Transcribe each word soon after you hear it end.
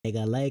They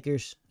got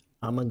Lakers.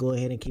 I'm gonna go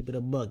ahead and keep it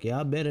a buck.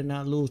 Y'all better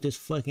not lose this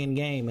fucking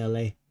game,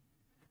 LA.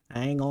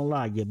 I ain't gonna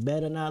lie. You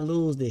better not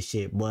lose this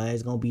shit, boy.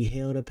 It's gonna be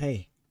hell to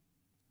pay.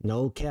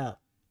 No cap.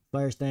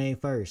 First thing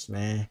first,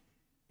 man.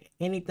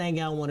 Anything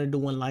y'all want to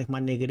do in life,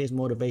 my nigga, this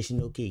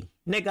motivational key.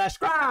 Nigga,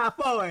 strive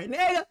for it,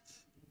 nigga.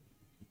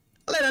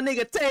 Let a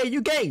nigga tell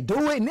you can't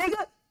do it,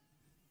 nigga.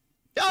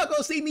 Y'all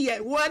gonna see me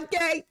at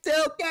 1K,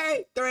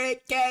 2K,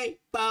 3K,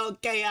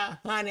 4K,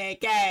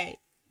 100K.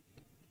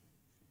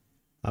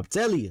 I'm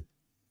telling you.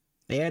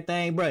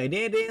 Everything, bro.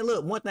 Then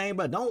look, one thing,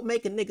 bro. Don't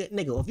make a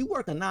nigga, if you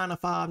work a 9 to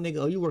 5,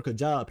 nigga, or you work a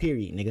job,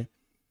 period, nigga.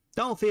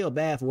 Don't feel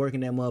bad for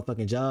working that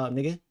motherfucking job,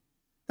 nigga.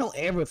 Don't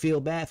ever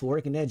feel bad for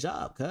working that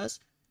job, cuz.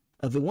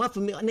 If it weren't for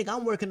me, nigga,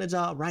 I'm working a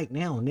job right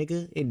now,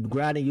 nigga. And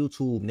grinding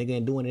YouTube, nigga,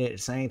 and doing it at the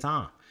same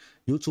time.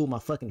 YouTube, my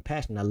fucking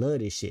passion. I love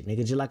this shit,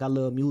 nigga. Just like I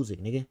love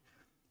music, nigga.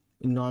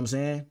 You know what I'm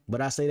saying?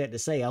 But I say that to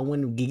say, I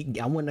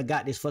wouldn't have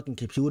got this fucking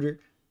computer.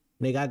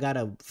 Nigga, I got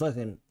a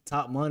fucking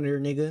top monitor,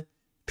 nigga.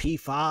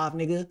 P5,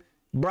 nigga.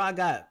 Bro, I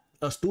got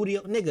a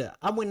studio, nigga.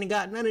 I wouldn't have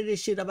got none of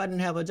this shit if I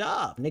didn't have a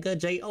job, nigga.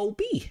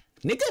 J-O-B,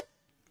 nigga.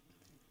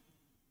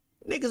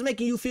 Niggas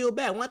making you feel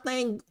bad. One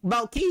thing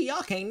about Key,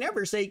 y'all can't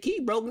never say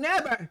Key broke,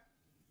 never.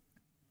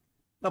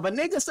 If a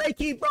nigga say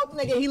Key broke,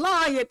 nigga, he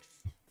lying.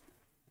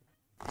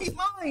 He's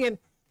lying.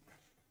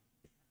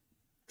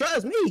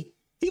 Trust me,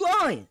 he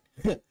lying.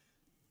 You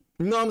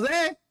know what I'm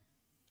saying?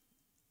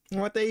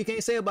 One thing you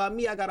can't say about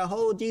me, I got a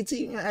whole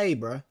GT. Hey,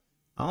 bro.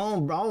 I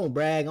don't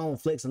brag, I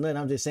don't flex or nothing.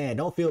 I'm just saying,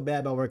 don't feel bad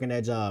about working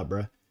that job,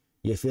 bro.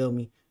 You feel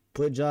me?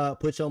 Put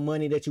your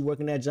money that you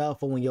working that job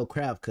for in your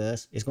craft,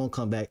 cuz it's gonna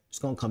come back. It's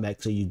gonna come back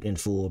to you in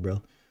full,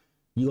 bro.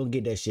 You gonna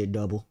get that shit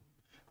double.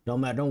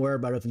 Don't worry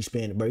about it if you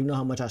spend it, bro. You know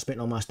how much I spent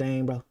on my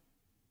stain, bro?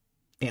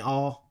 And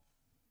all.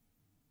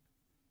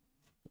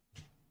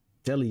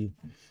 Telling you.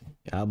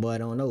 Y'all boy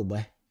don't know,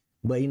 boy.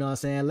 But you know what I'm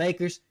saying?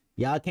 Lakers,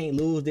 y'all can't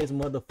lose this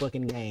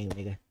motherfucking game,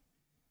 nigga.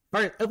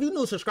 First, if you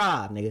new,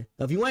 subscribe, nigga.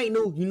 If you ain't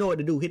new, you know what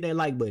to do. Hit that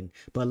like button.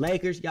 But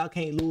Lakers, y'all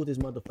can't lose this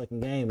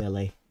motherfucking game,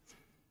 LA.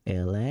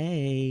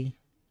 LA.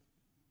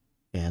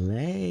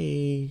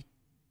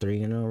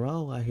 3 in a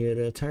row. I hear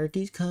the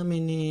turkeys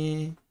coming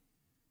in.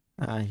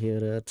 You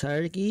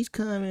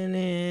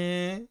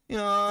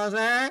know what I'm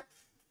saying?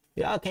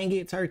 Y'all can't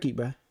get turkey,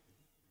 bro.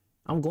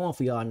 I'm going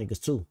for y'all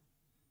niggas, too.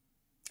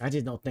 I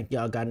just don't think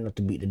y'all got enough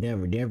to beat the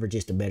Denver. Denver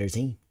just a better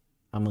team.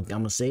 I'm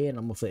gonna say it.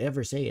 I'm gonna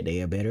forever say it.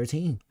 They a better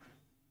team.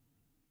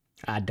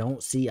 I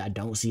don't see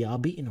y'all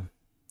beating them.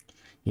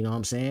 You know what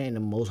I'm saying? In the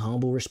most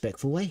humble,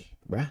 respectful way,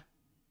 bruh.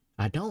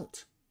 I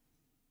don't.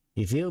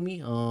 You feel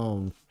me?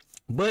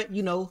 But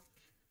you know,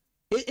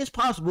 it's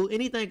possible.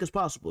 Anything is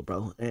possible,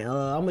 bro. And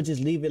I'm gonna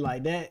just leave it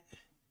like that.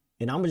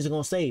 And I'm just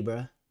gonna say,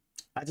 bruh,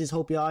 I just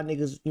hope y'all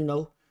niggas, you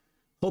know,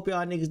 hope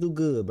y'all niggas do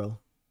good, bro.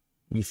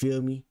 You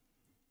feel me?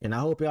 And I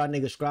hope y'all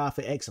niggas strive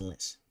for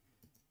excellence.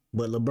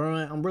 But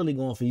LeBron, I'm really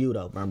going for you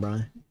though,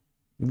 Brian.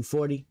 You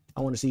 40.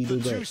 I want to see you do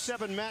great.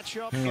 2-7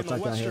 matchup in the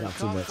Western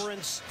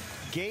Conference.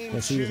 Game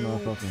Let's see this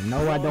motherfucker.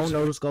 No, I don't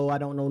know the score. I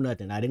don't know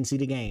nothing. I didn't see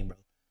the game, bro.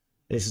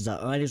 This is an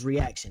honest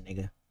reaction,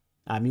 nigga.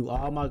 I mute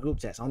all my group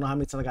chats. I don't know how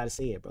many times I gotta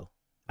say it, bro.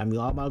 I mute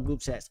all my group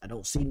chats. I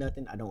don't see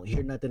nothing. I don't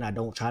hear nothing. I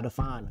don't try to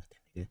find nothing,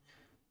 nigga.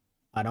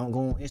 I don't go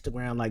on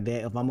Instagram like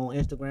that. If I'm on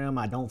Instagram,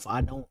 I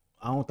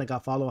don't think I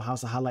follow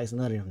House of Highlights,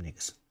 none of them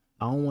niggas.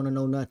 I don't want to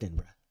know nothing,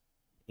 bro.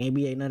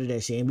 NBA, none of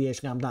that shit.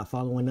 NBA, I'm not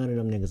following none of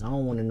them niggas. I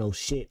don't want to know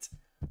shit.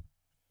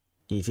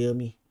 You feel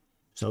me?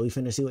 So we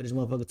finna see what this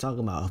motherfucker talking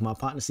about. If my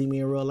partner see me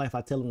in real life,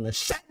 I tell him to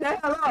shut the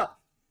hell up.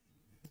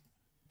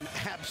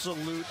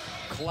 Absolute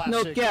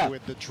classic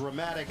with the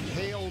dramatic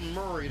Hail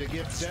Murray to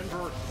give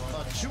Denver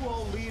a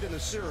 2-0 lead in the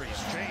series.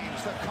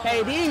 James, the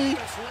AD.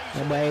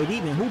 That boy AD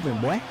been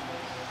hooping, boy.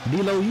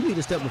 D-Lo, you need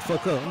to step the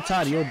fuck up. I'm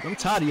tired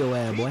of your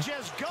ass, boy.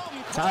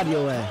 Tired of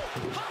your ass.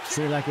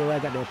 Seems like your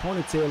ass got that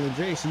ponytail and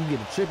dread, so you get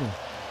a tripping.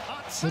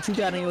 What you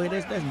got in your head?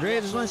 That's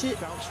dreads or some shit?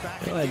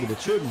 Your ass get a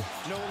tripping.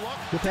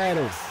 Good pad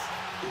over.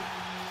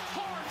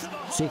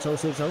 6-0,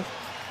 6-0.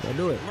 Let's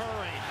do it.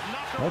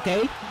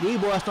 Okay. These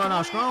boys starting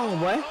out strong,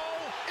 boy.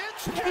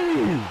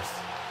 Jeez.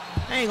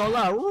 I ain't gonna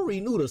lie. Rory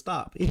knew to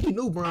stop. He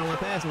knew Brown went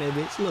passing that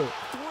bitch. Look.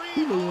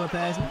 He knew he went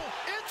passing.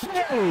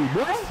 Hey,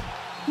 boy.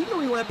 He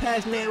knew he went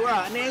passing that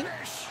rock, nigga.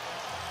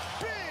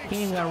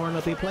 He ain't gotta run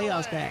up his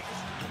playoff stacks.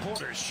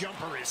 Porter's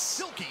jumper is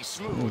silky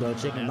smooth. Go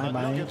chicken my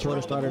body.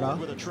 Porter started off.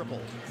 With a triple.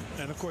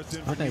 And of course,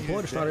 I think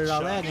Porter started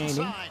out that game,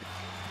 didn't he?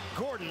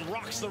 Gordon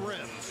rocks the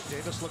rim.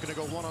 Davis looking to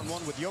go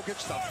one-on-one with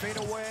Jokic. The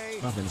fadeaway.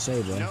 Nothing to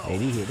say, bro. No.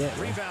 AD hit that,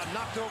 bro. Rebound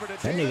knocked over to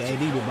that nigga AD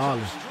be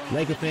balling.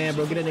 Laker fan,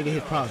 bro. Get that nigga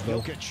his props,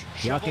 bro.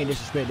 Y'all can't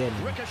disrespect that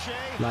nigga.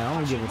 Like, I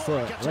don't give a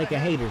fuck. Laker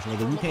haters,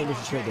 nigga. You can't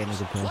disrespect that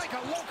nigga, cuz.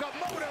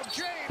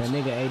 That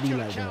nigga AD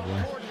like that,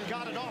 bro.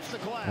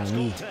 On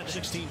me.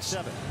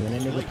 When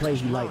that nigga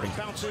plays, you like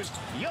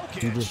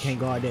that. You just can't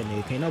guard that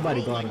nigga. Can't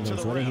nobody guard him,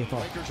 so it ain't his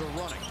fault.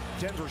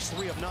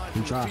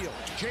 He tried.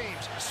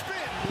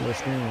 Little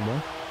screen,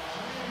 bro.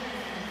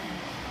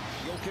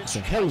 It's a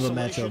hell of a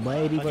matchup,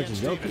 boy. AD versus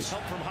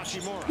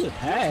Jokic. Good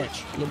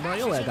pass. LeBron,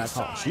 your ass got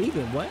caught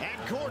sleeping, boy.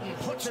 And Gordon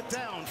puts it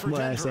down for Boy,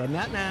 I Denver. said,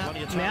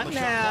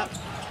 now.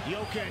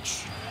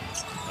 Jokic.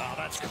 Oh,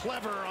 that's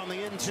clever on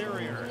the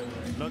interior.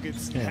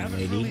 Nuggets Yeah, haven't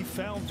maybe. really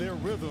found their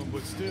rhythm,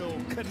 but still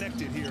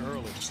connected here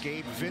early.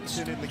 Gabe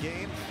Vincent in the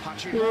game.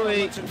 Hachimura Boy,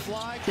 lets it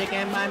fly.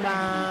 taking my Lakers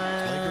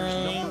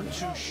mind. number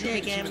 2 shooting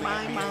Taking team in the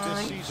my NBA this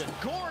mind. season.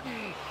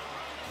 Gordon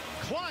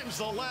climbs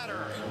the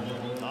ladder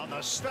on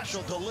the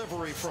special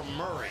delivery from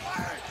Murray.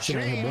 Shit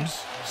on here, boy.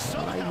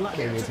 somehow you blocked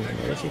that gets with him, it.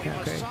 bro. That shit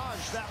kinda crazy.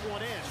 Massage that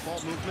one in.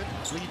 Ball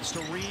movement leads to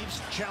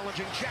Reeves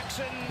challenging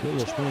Jackson. Good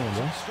little screen,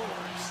 boy.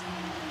 Scores.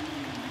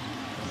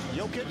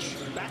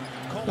 Jokic back.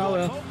 Oh,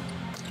 well. Pope.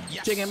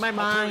 Yes, Chicken my a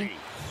mind. three.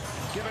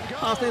 Give and go.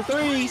 Austin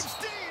threes. Reeves,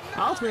 denied.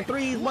 Austin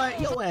threes, boy.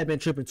 Your ass been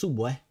tripping too,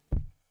 boy.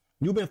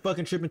 You been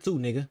fucking tripping too,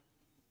 nigga.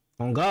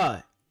 On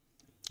God.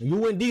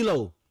 You and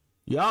D-Lo.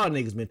 Y'all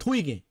niggas been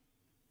tweaking.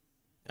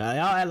 Y'all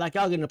act like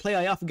y'all getting a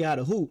player. Y'all forgot how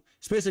to hoop.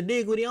 Spencer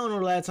Dinwiddie, I don't know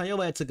the last time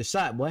your ass took a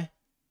shot, boy.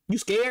 You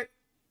scared?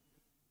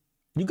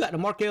 You got the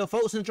Markelle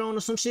Fultz syndrome or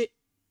some shit?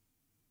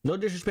 No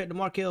disrespect to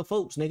Markelle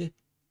Fultz, nigga.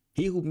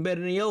 He hooping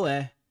better than your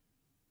ass.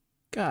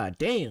 God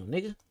damn,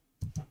 nigga.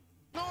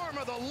 Norm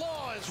of the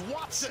law is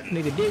Watson.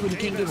 Nigga Dinwiddie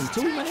can't give him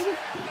two, my nigga.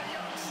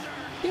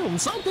 Give him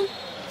something.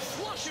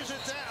 Flushes it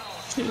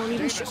down. Still don't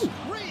even shoot.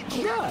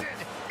 Oh, God.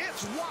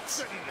 It's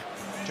Watson.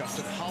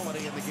 Justin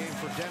Holiday in the game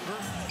for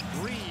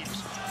Denver.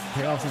 Reeves.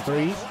 Hit off some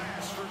threes.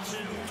 Glass for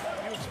 2.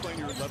 You explain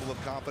your level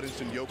of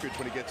confidence in Jokic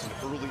when he gets in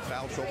early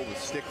foul trouble to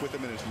stick with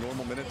him in his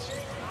normal minutes?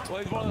 Well,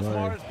 he's one of the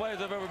smartest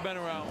players I've ever been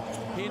around.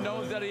 He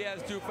knows that he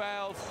has 2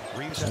 fouls.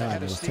 Reeves God,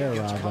 had a was steal,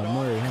 gets terrorized cut by off.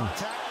 Murray, huh?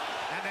 Contact,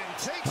 and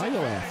then takes Why it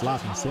your back. ass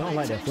flopping? See, I don't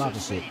like that flopping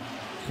shit.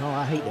 No,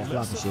 I hate that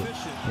flopping shit.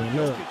 And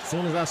look, as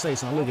soon as I say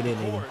something, look at that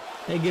nigga.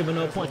 They giving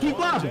up points. Keep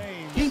flopping.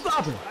 Keep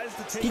flopping.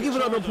 Keep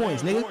giving up the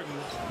points, nigga.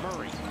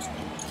 Murray.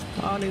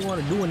 All they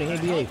want to do in the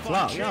NBA,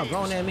 flop. Y'all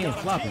grown that man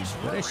flopping.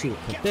 But that shit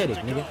pathetic,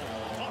 nigga.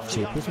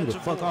 Shit, piss me the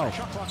fuck off.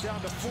 Shot clock down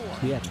to 4.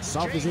 He acting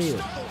soft as James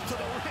hell. stumbles to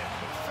the rim.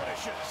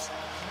 Finishes.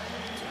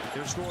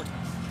 Here's Gordon.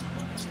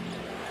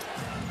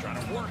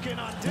 Trying to work in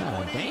on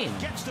Dinwiddie. damn.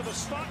 Gets to the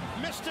spot.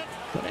 Missed it.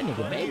 But that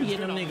nigga baby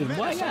in them niggas,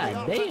 boy.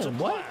 God damn,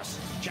 boy.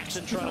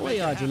 Jackson No trying to way make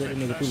y'all it just let the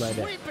happen. nigga through like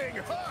that. Sweeping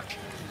hook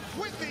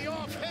with the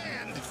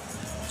offhand.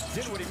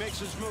 Dinwiddie makes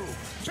his move.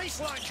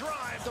 Baseline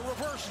drive. The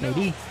reverse. No. AD.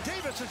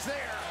 Davis is there.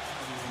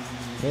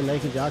 Hey,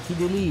 Lakers, y'all keep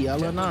the lead. Y'all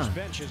let 9.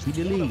 Keep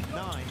the lead.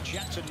 9.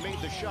 Jackson made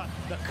the shot.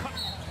 The cut.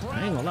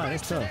 I ain't gonna lie,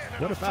 that's tough.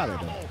 What a foul it,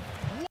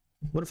 though.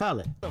 What a foul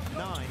it? Of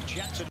 9.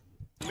 Jackson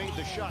made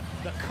the shot.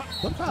 The cut.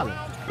 What foul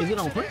it? Is it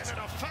on Prince? And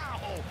a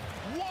foul.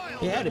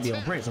 Wild It had to be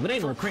on Prince. If it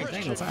ain't on for Prince,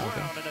 ain't no Christian foul, okay?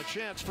 Brown, and a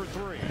chance for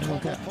 3.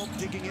 Okay. Pope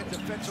digging in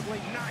defensively.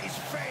 Nice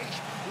fake.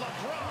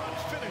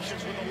 LeBron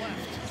finishes with the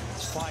left.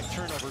 5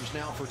 turnovers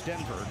now for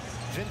Denver.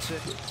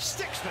 Vincent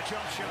sticks the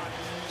jump shot.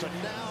 So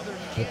now they're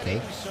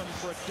getting some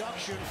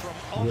production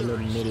from Little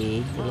others.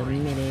 midi. Little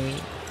midi.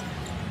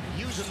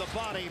 Using the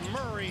body,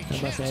 Murray How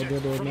about can't that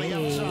good from the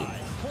midi? outside.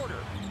 Porter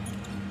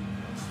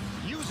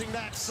using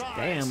that size.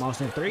 Damn,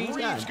 Austin threes. Reeves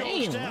God goes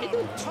damn, down,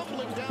 nigga.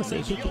 tumbling down I say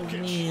is pick your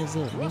Jokic. hands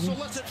up, Russell nigga.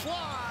 lets it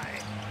fly.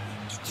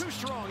 Too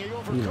strong, he You know,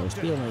 overcooked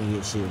still it. ain't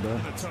hit shit, bro.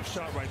 A tough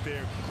shot right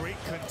there. Great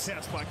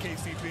contest by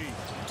KCP.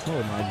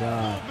 Oh my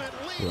God. Movement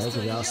Yeah, leads that's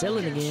to y'all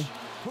selling Jokic, again.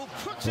 who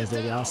puts That's it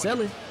what y'all down.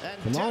 selling.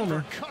 And Come on, Denver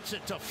man. cuts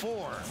it to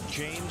 4.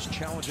 James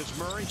challenges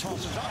Murray,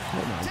 tosses up.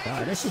 Oh my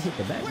God, that shit hit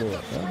the backboard,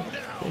 bro.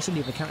 That shouldn't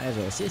even count as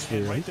an assist for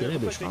And real. He right there, could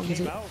have looked been like they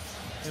strong as came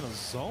it. out in a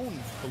zone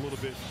a little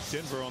bit,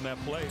 Denver, on that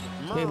play.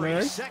 Hey, Murray.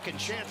 Murray, second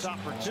chance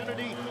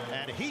opportunity,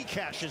 and he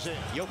cashes in.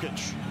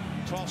 Jokic,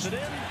 toss it in.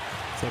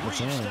 Second Reeves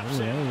chance. steps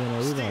We in.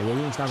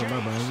 ain't stopping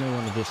Murray, bro. He don't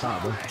want to get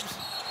stopped, bro.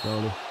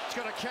 Slowly. It's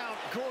going to count.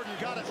 Gordon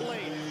got it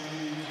late.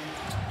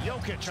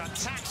 Jokic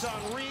attacks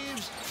on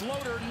Reeves.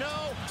 Floater,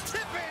 no.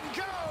 Tip in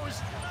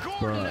goes.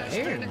 Bro, Gordon has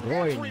Aaron been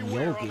Gordon,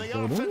 everywhere on Jokic, the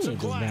bro. Them offensive niggas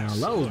glass.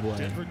 down low, boy.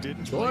 Denver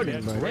didn't play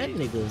Gordon, bro, that great.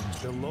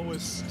 nigga. The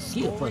lowest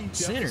He a scoring fucking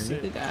center,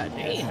 deficit nigga. God at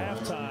damn.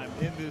 halftime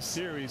in this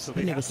series. So That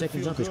they nigga have to second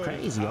feel jump is good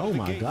crazy. out Oh of the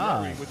my gate,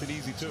 God. Murray with an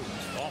easy 2.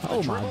 Off the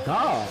Oh my dribble.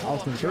 God. Pull-up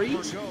Austin jumper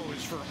threes.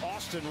 goes for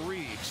Austin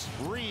Reeves.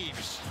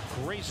 Reeves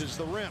grazes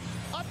the rim.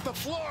 Up the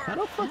floor. How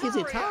the fuck is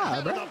it Murray tied,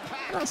 ahead bro? of the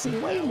pack. I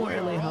seen way more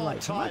LA We're all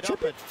highlights. Am I tied up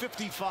tripping? at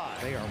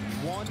 55. They are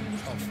 1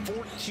 of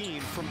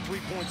 14 from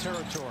three-point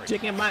territory.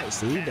 Chicken might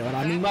see that what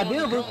I mean by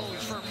Denver.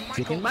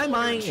 Chicken my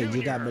mind. They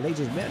just got, but they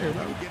just better,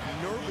 bro. You get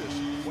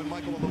nervous when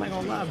Michael I'm not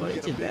gonna lie, but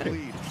it's just better.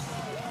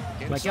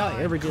 Like y'all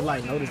ever just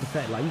like notice the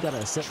fact, like you gotta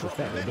accept the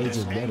fact that they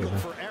just better, bro.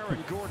 For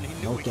Aaron Gordon, he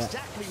knew No cap.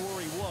 exactly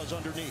where he was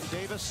underneath.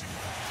 Davis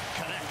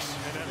connects,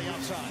 and then the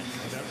outside.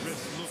 That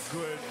wrist looked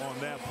good on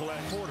that play.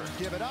 Porter,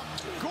 give it up.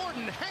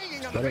 Gordon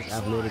hanging on the But that's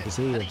athletic as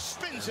hell. baseline, and he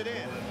spins it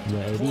in.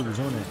 Yeah, AD was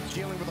on that.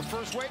 Dealing with the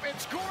first wave,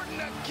 it's Gordon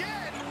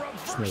again.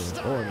 This Reverse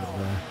nigga Gordon, style.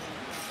 bro.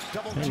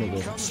 Double That team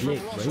nigga comes slick,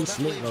 from bro. Russell. He That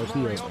slick leaves low key.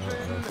 Murray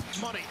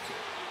open. Money.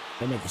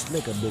 That nigga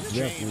slick a big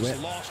James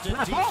weapon. lost in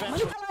Nah, talk,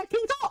 defense. man.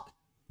 Keep talk.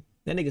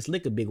 That nigga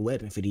slick a big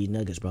weapon for these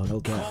Nuggets, bro. No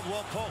cap.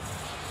 Caldwell Pope.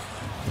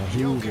 A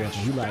huge reference.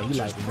 He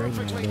like the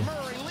Draymond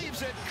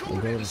though.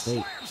 The Golden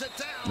State.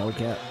 No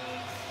cap.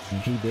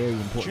 And he very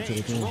important to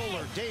the team.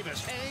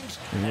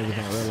 And niggas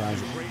don't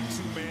realize it.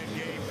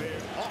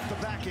 Off the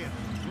back end.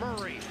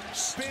 Murray,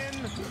 spin,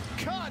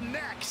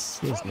 connects.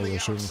 This nigga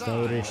shooting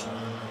faders.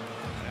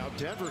 Now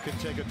Denver can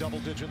take a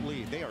double-digit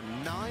lead. They are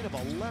 9 of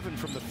 11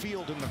 from the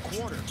field in the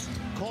quarter.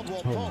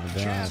 Caldwell Pope,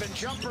 jab and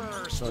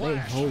jumper. So they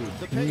hold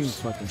the pace.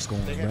 Fucking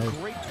scoring, they bro.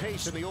 Great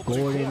pace in the opening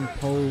Gordon, quarter.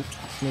 Pope,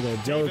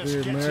 nigga,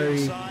 Joker,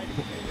 Murray,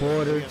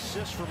 Porter.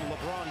 Assist from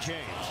LeBron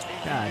James.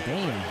 God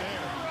damn.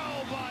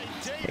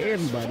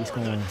 Everybody's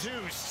scoring.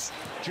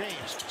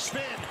 James,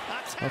 spin,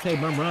 okay,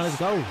 Bron, let's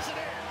go.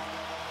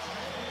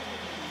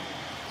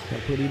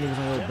 Gotta put these niggas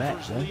on your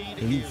back, bro.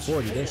 And you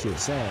 40, that shit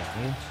sad,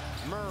 man.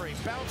 Murray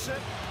bounce it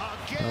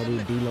again. All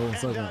these D-Lo and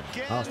fucking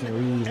Austin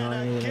Reeves and all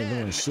that niggas ain't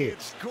doing shit.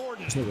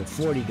 This nigga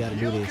 40 gotta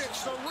do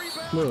this.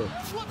 Look.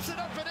 Flips it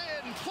up and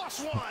in,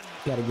 +1.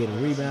 Gotta get a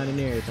rebound and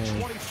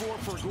everything. 24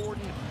 for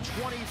Gordon,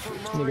 20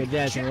 for Murray. Nigga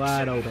Jackson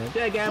wide open.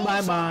 That guy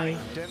bye-bye.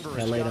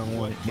 That late on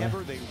one,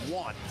 whatever they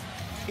want.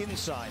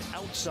 Inside,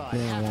 outside,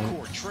 half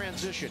court,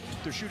 transition.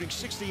 They're shooting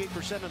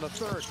 68% in the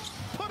third.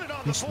 Put it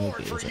on the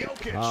board for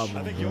Jokic.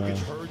 I think Jokic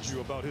heard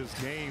you about his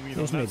game. You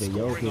know, this nigga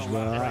Jokic, bro.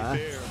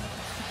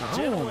 I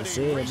don't want to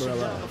say it, bro.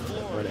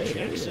 Like,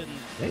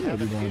 they may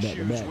be going back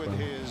to back, bro.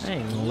 I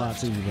ain't gonna lie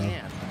to you, bro.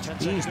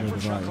 These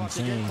niggas are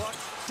insane.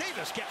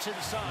 Davis gets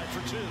inside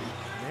for 2.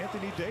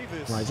 Anthony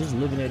Davis. Like, just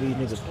looking at these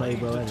niggas play,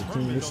 bro, as a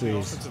team, this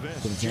is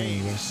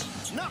insane,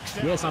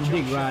 bro. Yes, I'm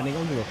big ride, nigga.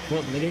 I'm gonna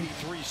fuck, nigga.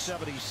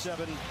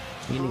 377.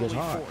 These niggas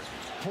hard.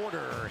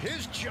 Porter,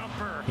 his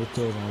jumper. Hit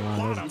toes on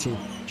line, those two.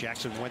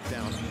 Jackson went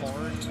down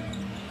hard,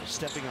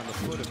 stepping on the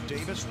foot of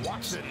Davis.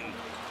 Watson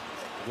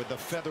with the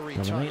feathery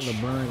touch. Ain't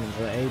LeBron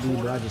and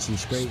AD, bro. I just see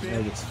straight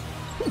nuggets.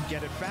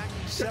 Get it back.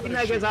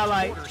 Nuggets, I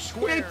like.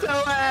 Get your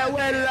ass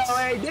way low,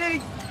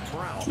 AD.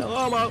 Brown. No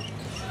homo.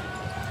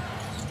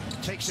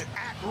 Takes it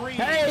at Reeves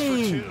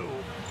hey.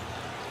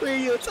 for 2.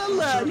 You're too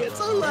low. You're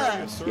too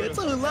low. You're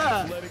too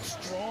low.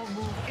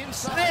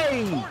 Inside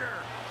hey. Porter.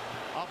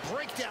 A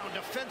breakdown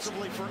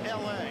defensively for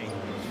LA.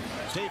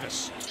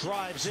 Davis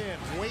drives in.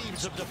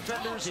 Waves of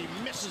defenders. He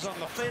misses on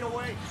the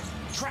fadeaway.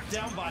 Tracked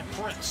down by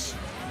Prince.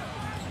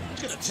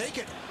 He's going to take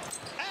it.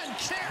 And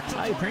can't.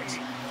 Hey, Prince.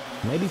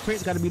 Maybe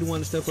Prince got to be the one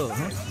to step up,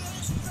 huh?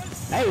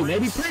 Hey,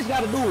 maybe Prince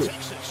got to do it.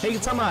 Hey, you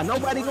talking about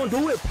nobody going to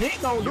do it? Prince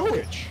going to do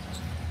it.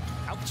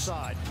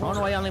 Outside. I don't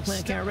know why y'all ain't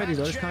playing Cam Reddish,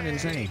 though. It's kind of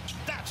insane.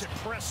 That's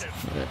impressive.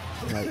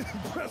 Like,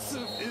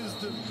 impressive is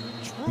the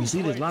you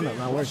see this lineup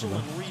not working,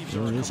 though. Reeves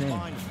You know are what I'm saying?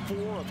 combined 4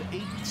 of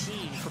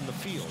 18 from the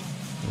field.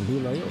 And be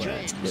like, yo,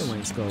 ass still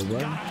ain't scored, bro.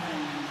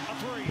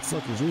 What the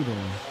fuck is you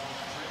doing?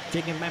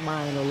 Taking my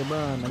mind on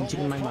LeBron, man.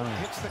 Taking my mind.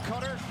 Hits the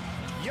cutter.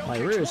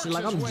 Like, real shit.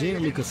 Like, I'm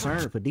genuinely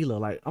concerned for D-Lo.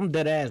 Like, I'm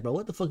dead ass, bro.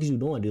 What the fuck is you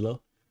doing,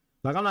 D-Lo?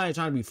 Like, I'm not even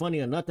trying to be funny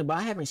or nothing, but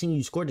I haven't seen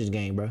you score this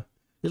game, bro.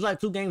 It's like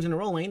 2 games in a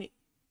row, ain't it?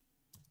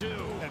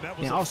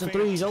 And Austin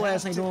threes, your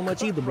ass ain't doing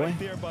much either, boy.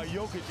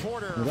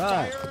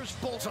 God.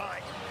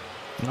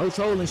 No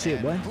trolling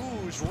shit, boy.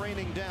 Booze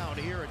raining down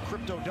here at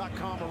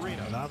Crypto.com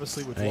Arena. And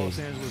obviously with Los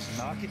Angeles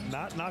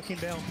not knocking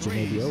down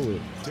threes,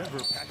 Denver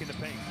packing the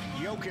paint.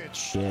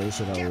 Jokic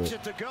gets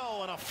it to go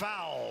and a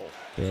foul.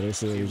 Yeah, they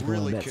said he was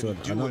going back to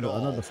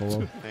another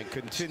 4. And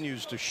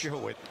continues to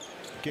show it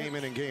game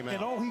in and game out.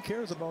 And all he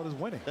cares about is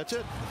winning. That's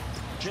it.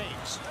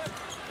 James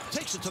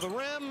takes it to the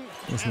rim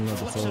It's and another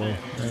flips 4. it I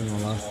in. ain't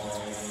gonna lie.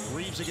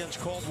 Reeves against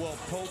Caldwell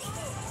Pope.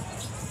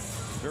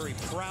 Very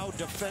proud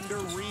defender.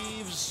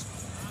 Reeves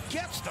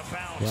gets the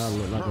bounce. Y'all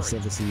look like a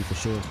 7 seed for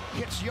sure.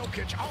 Gets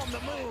Jokic on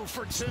the move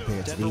for 2.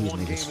 Denver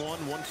won game 1,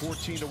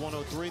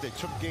 114-103. They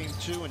took game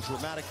 2 in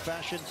dramatic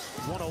fashion,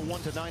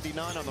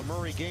 101-99 on the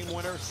Murray game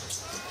winner.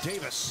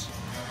 Davis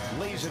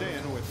lays it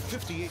in with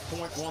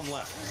 58.1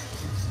 left.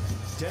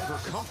 Denver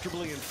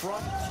comfortably in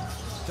front.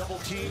 Double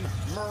team.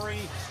 Murray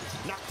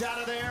knocked out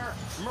of there.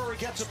 Murray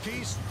gets a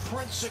piece.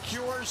 Prince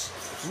secures.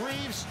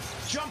 Reeves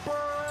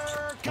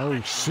jumper. Oh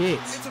shit!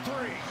 It's a 3.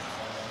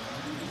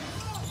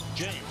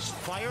 James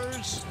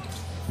fires.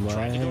 Well,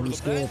 I had me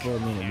scared for a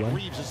minute, boy.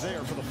 Reeves is there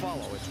for the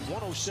follow. It's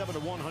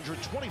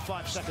 107-100.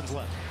 25 seconds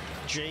left.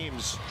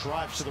 James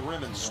drives to the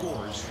rim and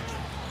scores.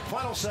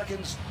 Final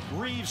seconds.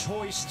 Reeves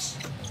hoists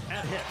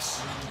and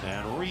hits.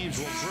 And Reeves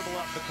will dribble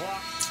up the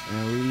clock.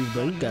 And Reeves,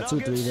 bro, you got 2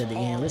 threes at the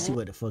end. Let's see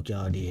what the fuck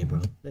y'all did,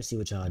 bro. Let's see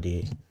what y'all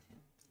did.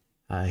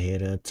 I hear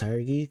the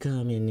turkey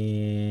coming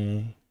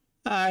in.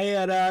 I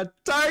hear the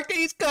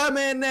turkeys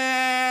coming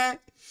in.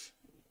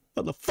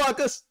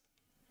 Motherfuckers.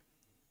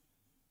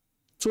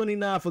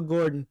 29 for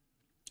Gordon.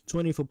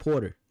 20 for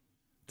Porter.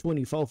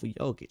 24 for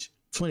Jokic.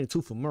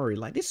 22 for Murray.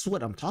 Like, this is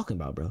what I'm talking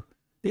about, bro.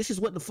 This is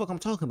what the fuck I'm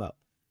talking about.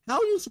 How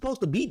are you supposed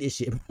to beat this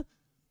shit, bro?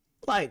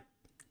 Like,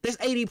 that's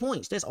 80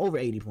 points. That's over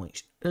 80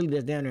 points. Really,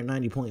 that's down there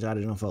 90 points out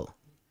of them 4.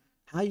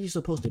 How are you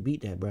supposed to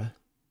beat that, bro?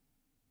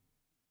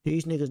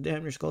 These niggas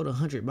damn near scored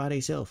 100 by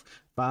themselves.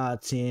 5,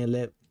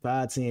 10,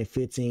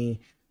 15,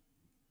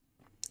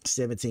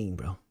 17,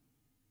 bro.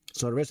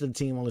 So the rest of the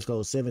team only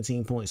scored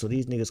 17 points. So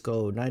these niggas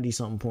scored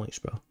 90-something points,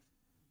 bro.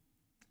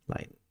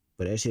 Like,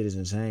 but that shit is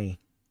insane.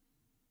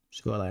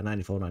 Score like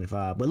 94,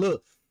 95. But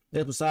look,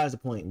 that's besides the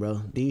point,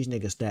 bro. These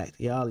niggas stacked.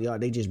 Y'all,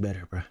 they just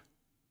better, bro.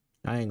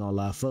 I ain't gonna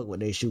lie. Fuck what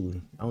they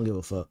shooting. I don't give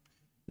a fuck.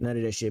 None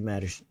of that shit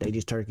matters. They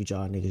just turkey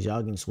y'all niggas.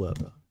 Y'all getting swept,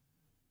 bro.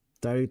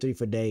 33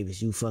 for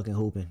Davis. You fucking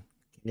hooping.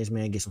 Can this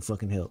man get some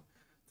fucking help?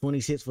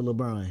 26 for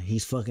LeBron.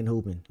 He's fucking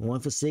hooping. 1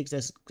 for 6.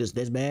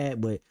 That's bad,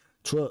 but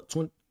 12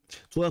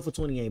 for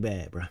 20 ain't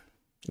bad, bro.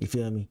 You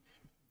feel me?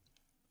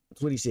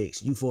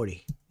 26. You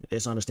 40.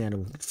 That's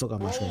understandable. Fuck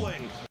off my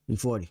screen. You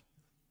 40.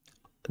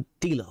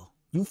 D-Lo.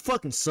 You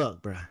fucking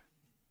suck, bro.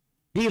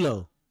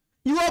 D-Lo.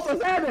 You 0 for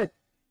 7.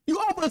 You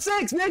 0 for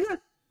 6, nigga.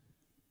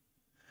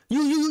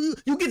 You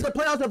get to the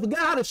playoffs and forgot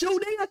how to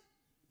shoot, nigga.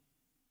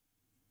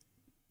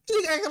 This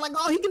nigga acting like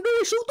all he can do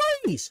is shoot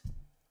threes.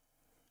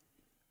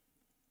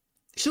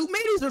 Shoot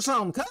middies or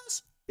something,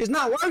 cuz. It's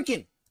not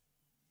working.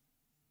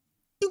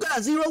 You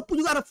got 0.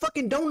 You got a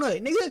fucking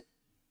donut, nigga.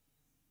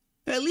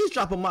 At least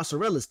drop a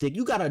mozzarella stick.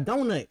 You got a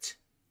donut.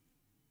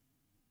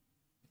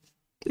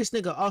 This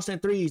nigga Austin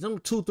threes. Them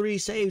 2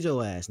 3s saves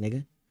your ass,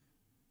 nigga.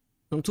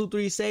 Them 2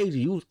 3s saves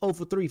you. You was 0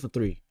 for 3 for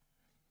 3.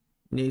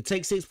 Nigga,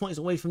 take 6 points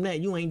away from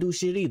that. You ain't do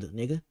shit either,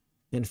 nigga.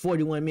 In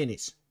 41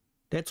 minutes.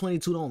 That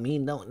 22 don't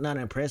mean not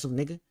impressive,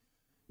 nigga.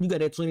 You got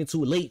that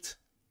 22 late,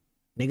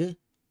 nigga.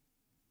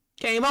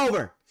 Game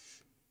over.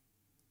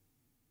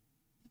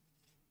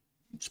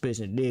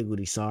 Spencer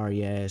Dinwiddie,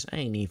 sorry ass. I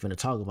ain't even finna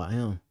talk about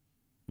him.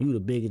 You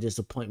the biggest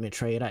disappointment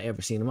trade I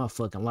ever seen in my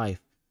fucking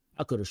life.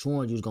 I could have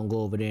sworn you was gonna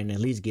go over there and at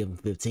least give him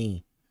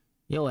 15.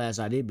 Yo ass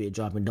out there bitch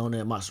dropping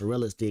donut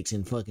mozzarella sticks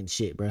and fucking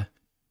shit, bruh.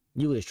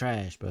 You is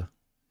trash, bruh.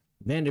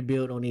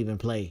 Vanderbilt don't even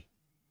play.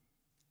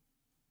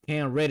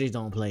 Cam Reddish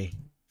don't play.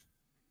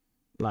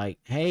 Like,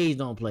 Hayes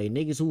don't play.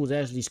 Niggas who was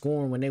actually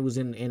scoring when they was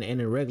in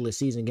a regular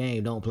season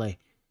game don't play.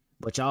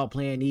 But y'all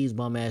playing these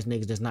bum ass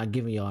niggas that's not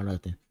giving y'all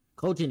nothing.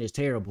 Coaching is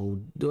terrible.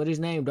 What his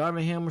name,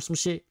 Darvingham or some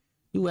shit?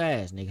 You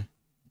ass, nigga.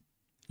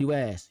 You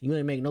ass. You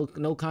ain't make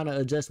no kind of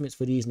adjustments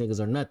for these niggas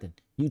or nothing.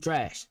 You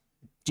trash.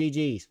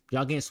 GG's.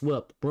 Y'all getting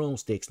swept.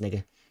 Broomsticks,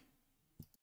 nigga.